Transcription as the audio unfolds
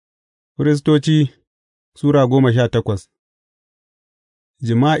Firistoci Sura 18.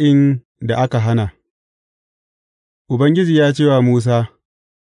 Jima'in da aka hana. Ubangiji ya ce wa Musa,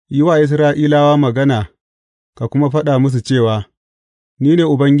 Yi wa Isra'ilawa magana ka kuma faɗa musu cewa, Ni ne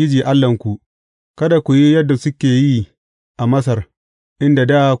Ubangiji Allahnku, kada ku yi yadda suke yi a Masar, inda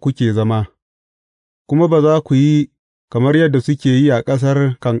dā kuke zama, kuma ba za ku yi kamar yadda suke yi a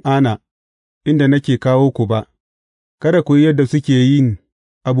ƙasar Kan'ana, inda nake kawo ku ba, kada ku yi yadda suke yin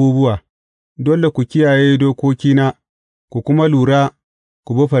abubuwa. Dole ku kiyaye dokokina ku kuma lura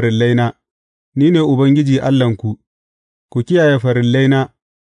ku bi farillaina, Ni ne Ubangiji Allahnku, ku kiyaye farillaina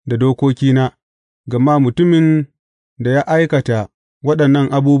da dokokina, gama mutumin da ya aikata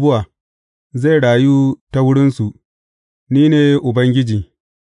waɗannan abubuwa zai rayu ta wurinsu, Ni ne Ubangiji.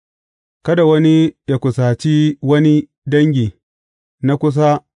 Kada wani ya kusaci wani dangi na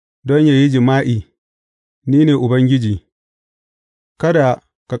kusa don yă yi jima'i, Ni ne Ubangiji. Kada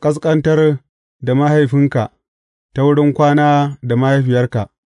ka ƙasƙantar da mahaifinka ta wurin kwana da mahaifiyarka,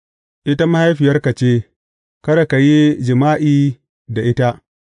 ita mahaifiyarka ce, kada ka yi jima'i da ita,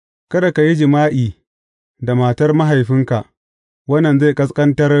 kada ka yi jima'i da matar mahaifinka, wannan zai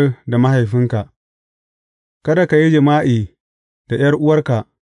ƙasƙantar da mahaifinka, kada ka yi jima'i da ’yar'uwarka,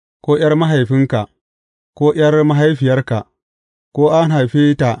 ko ’yar mahaifinka, ko ’yar mahaifiyarka, ko an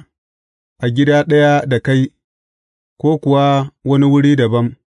haife ta a gida ɗaya da kai, ko kuwa wani wuri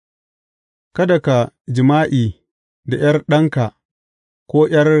dabam. Kada ka jima'i da ’yar ɗanka ko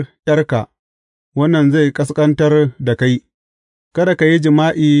 ’yar ’yarka, wannan zai ƙasƙantar da kai; kada ka yi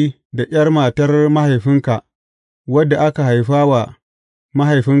jima'i da ’yar matar mahaifinka wadda aka haifa wa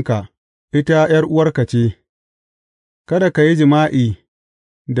mahaifinka, ita ’yar'uwarka ce; kada ka yi jima'i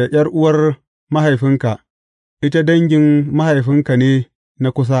da ’yar'uwar mahaifinka, ita dangin mahaifinka ne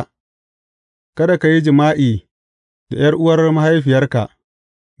na kusa; kada ka yi jima'i da ’yar'uwar mahaifiyarka,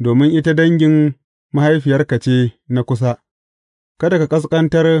 domin ita dangin mahaifiyarka ce na kusa; kada ka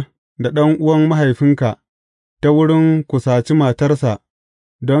ƙasƙantar da ɗan'uwan mahaifinka ta wurin kusaci matarsa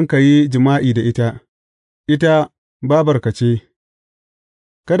don ka yi jima'i da ita, ita bābarka ce;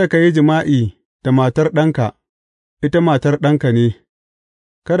 kada ka yi jima'i da matar ɗanka, ita matar ɗanka ne,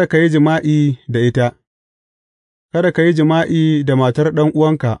 kada ka yi jima'i da ita; kada ka yi jima'i da matar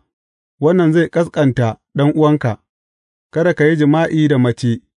ɗan'uwanka, wannan zai ƙasƙanta ɗan'uwanka; kada ka yi jima'i da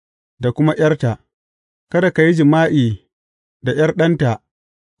mace da kuma ’yarta; kada ka yi jima'i da ’yar ɗanta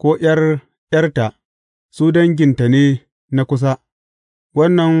ko ’yar ’yarta, su danginta ne na kusa,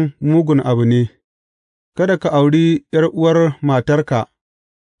 wannan mugun abu ne; kada ka auri ’yar'uwar matarka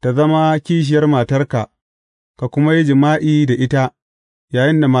ta zama kishiyar matarka, ka kuma yi jima'i da ita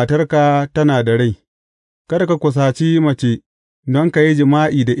yayinda matarka tana da rai; kada ka kusaci mace don ka yi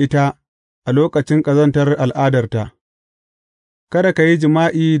jima'i da ita a lokacin ƙazantar al'adarta; kada ka yi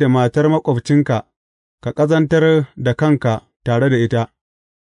jima'i da matar maƙwabcinka, ka ƙazantar da kanka tare da ita;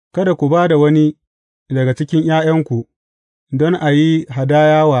 kada ku ba da wani daga cikin ’ya'yanku don a yi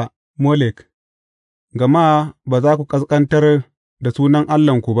hadaya wa Molek, gama ba za ku ƙasƙantar da sunan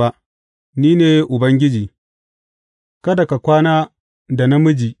Allahnku ba, Ni ne Ubangiji; kada ka kwana da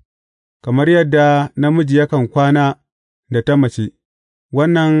namiji, kamar yadda namiji yakan kwana da ta mace,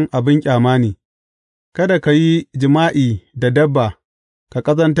 wannan abin ƙyama ne; kada ka yi jima'i da dabba ka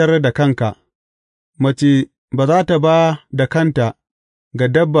ƙazantar da kanka, mace ba za tă ba da kanta ga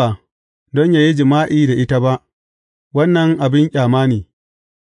dabba don yă yi jima'i da ita ba, wannan abin ƙyama ne;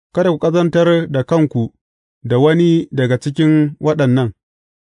 kada ku ƙazantar da kanku da wani daga cikin waɗannan,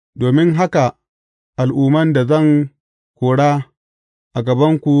 domin haka al'umman da zan kora a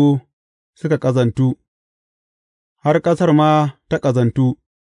gabanku suka ƙazantu, har ƙasar ma ta ƙazantu,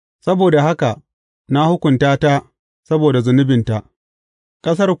 saboda haka na hukunta ta saboda zunubinta,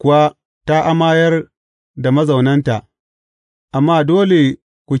 ƙasar kuwa ta amayar da mazaunanta, amma dole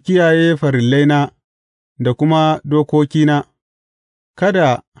ku kiyaye farillaina da kuma dokokina,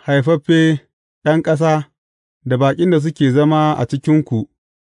 kada haifaffe ɗan ƙasa da baƙin da suke zama a cikinku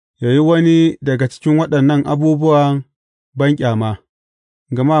ya yi wani daga cikin waɗannan abubuwan banƙyama,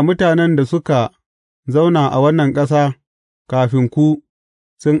 gama mutanen da suka zauna a wannan ƙasa kafin ku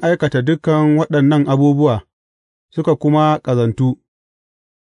sun aikata dukan waɗannan abubuwa, suka kuma ƙazantu,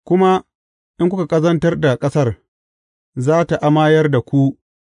 kuma in kuka ƙazantar da ƙasar, za tă amayar da ku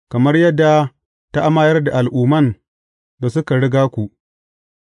kamar yadda ta amayar da al'umman da suka riga ku.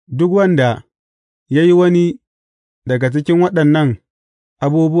 Duk wanda ya yi wani daga cikin waɗannan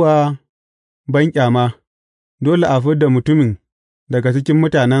abubuwa banƙyama, dole a fid da mutumin daga cikin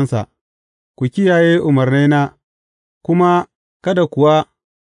mutanensa, ku kiyaye umarnaina, kuma kada kuwa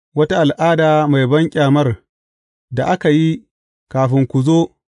wata al'ada mai banƙyamar da aka yi kafin ku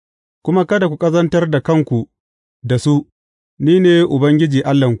zo kuma kada ku ƙazantar da kanku da su, ni ne Ubangiji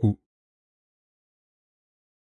Allahnku.